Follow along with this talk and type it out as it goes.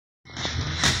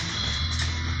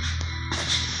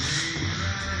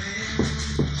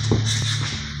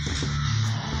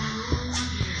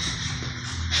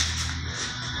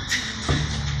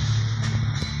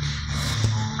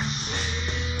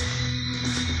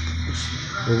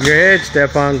Move your head,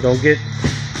 Stefan. Don't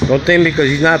think because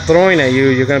he's not throwing at you,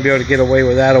 you're gonna be able to get away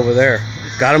with that over there.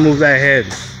 Gotta move that head.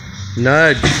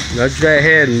 Nudge that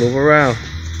head and move around.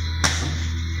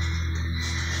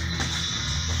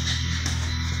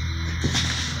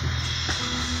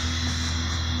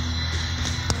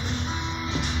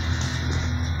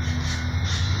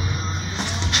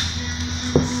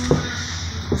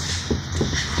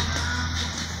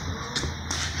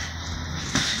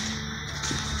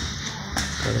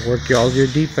 Gotta work all your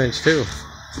defense too.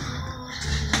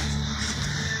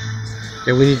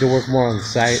 Yeah, we need to work more on the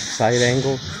side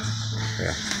angle.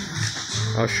 Yeah,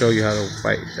 I'll show you how to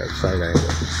fight that side angle.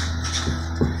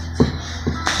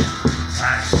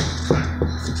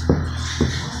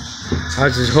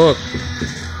 How's his hook?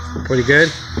 Pretty good?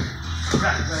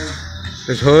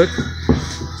 His hook?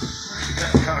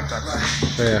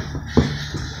 Yeah.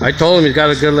 I told him he's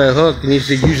got a good left hook. He needs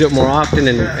to use it more often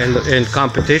in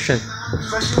competition.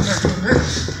 Especially when they're doing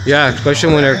this. Yeah,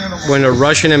 especially when they're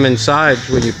rushing him inside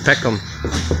when you peck him.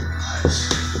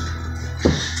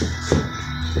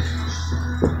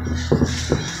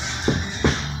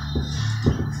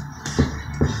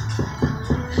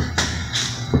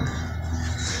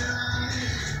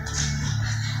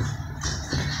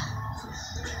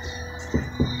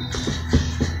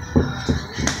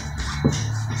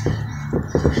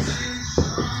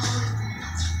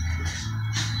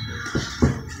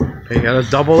 You gotta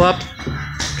double up.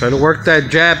 Try to work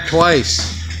that jab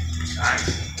twice.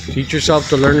 Teach yourself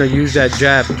to learn to use that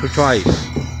jab twice.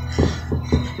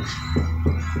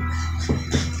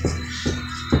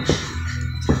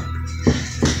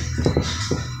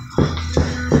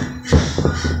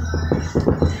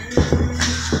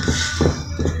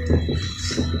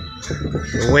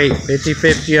 Your weight,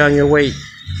 50-50 on your weight.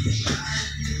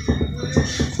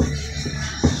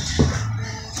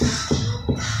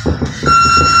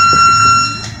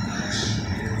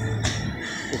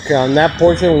 Okay, on that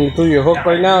portion, when you threw your hook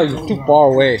right now, you're too far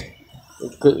away.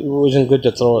 It wasn't good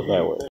to throw it that way.